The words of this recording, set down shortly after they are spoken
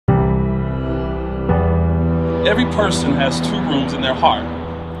Every person has two rooms in their heart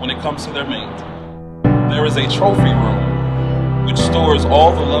when it comes to their mate. There is a trophy room, which stores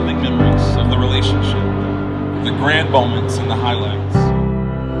all the loving memories of the relationship, the grand moments and the highlights.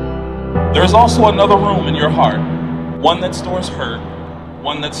 There is also another room in your heart, one that stores hurt,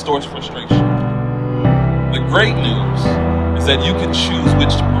 one that stores frustration. The great news is that you can choose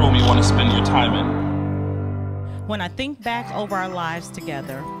which room you want to spend your time in. When I think back over our lives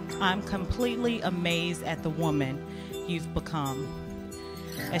together, I'm completely amazed at the woman you've become.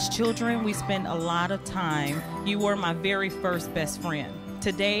 As children, we spent a lot of time. You were my very first best friend.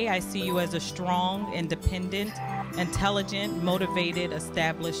 Today, I see you as a strong, independent, intelligent, motivated,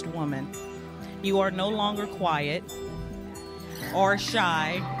 established woman. You are no longer quiet or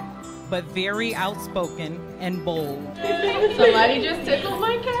shy, but very outspoken and bold. Somebody just tickled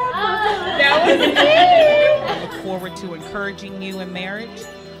my cat. That was me. I look forward to encouraging you in marriage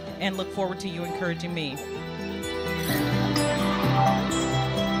and look forward to you encouraging me.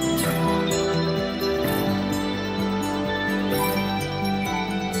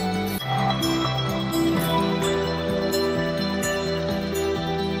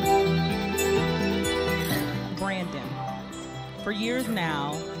 Brandon, for years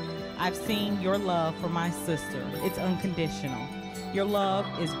now, I've seen your love for my sister. It's unconditional. Your love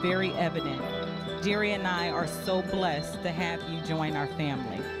is very evident. Jerry and I are so blessed to have you join our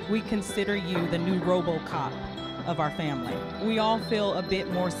family. We consider you the new RoboCop of our family. We all feel a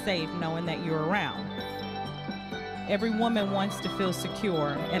bit more safe knowing that you're around. Every woman wants to feel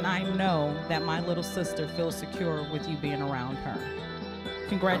secure, and I know that my little sister feels secure with you being around her.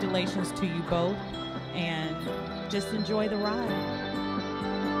 Congratulations to you both, and just enjoy the ride.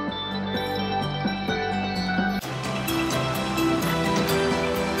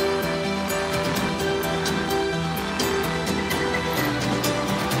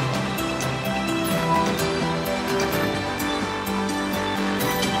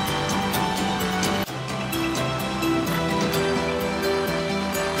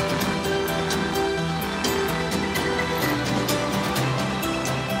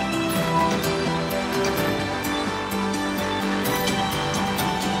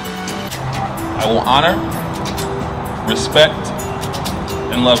 I will honor, respect,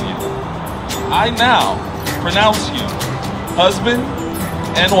 and love you. I now pronounce you husband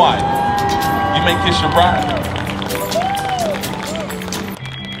and wife. You may kiss your bride.